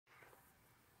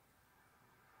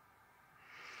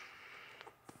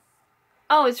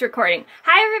Oh, it's recording.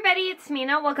 Hi everybody, it's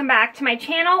Mena. Welcome back to my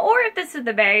channel, or if this is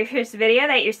the very first video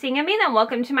that you're seeing of me, then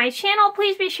welcome to my channel.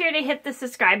 Please be sure to hit the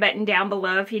subscribe button down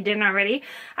below if you didn't already.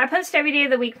 I post every day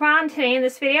of the week. On today in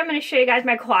this video, I'm going to show you guys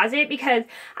my closet because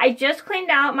I just cleaned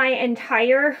out my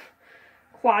entire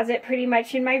closet pretty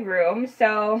much in my room.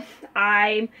 So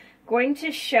I'm going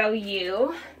to show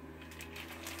you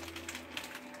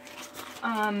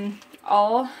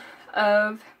all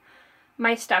of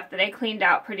my stuff that I cleaned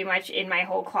out pretty much in my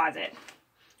whole closet.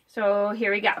 So here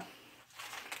we go.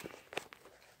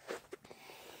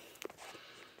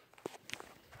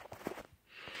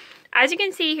 As you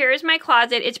can see, here's my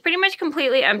closet. It's pretty much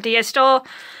completely empty. I still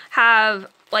have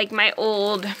like my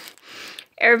old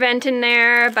air vent in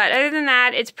there, but other than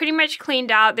that, it's pretty much cleaned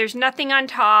out. There's nothing on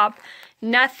top,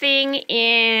 nothing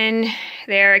in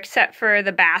there except for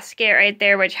the basket right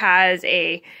there, which has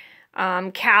a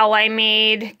cowl I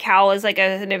made. Cowl is like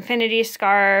an infinity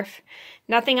scarf.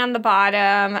 Nothing on the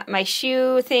bottom. My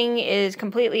shoe thing is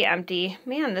completely empty.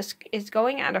 Man, this is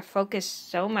going out of focus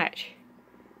so much.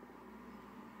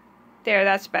 There,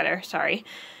 that's better. Sorry.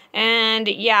 And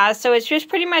yeah, so it's just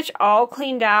pretty much all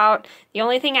cleaned out. The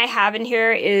only thing I have in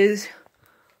here is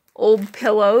old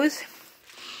pillows.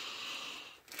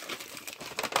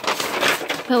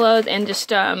 Pillows and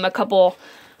just a couple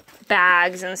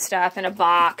bags and stuff in a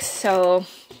box. So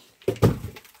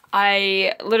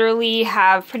I literally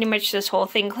have pretty much this whole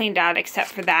thing cleaned out except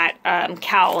for that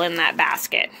cowl in that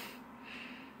basket.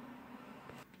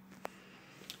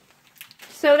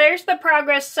 So there's the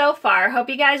progress so far. Hope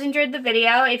you guys enjoyed the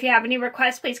video. If you have any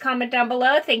requests, please comment down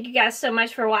below. Thank you guys so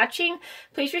much for watching.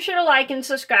 Please be sure to like and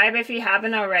subscribe if you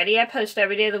haven't already. I post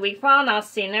every day of the week, and I'll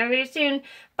see you very soon.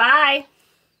 Bye!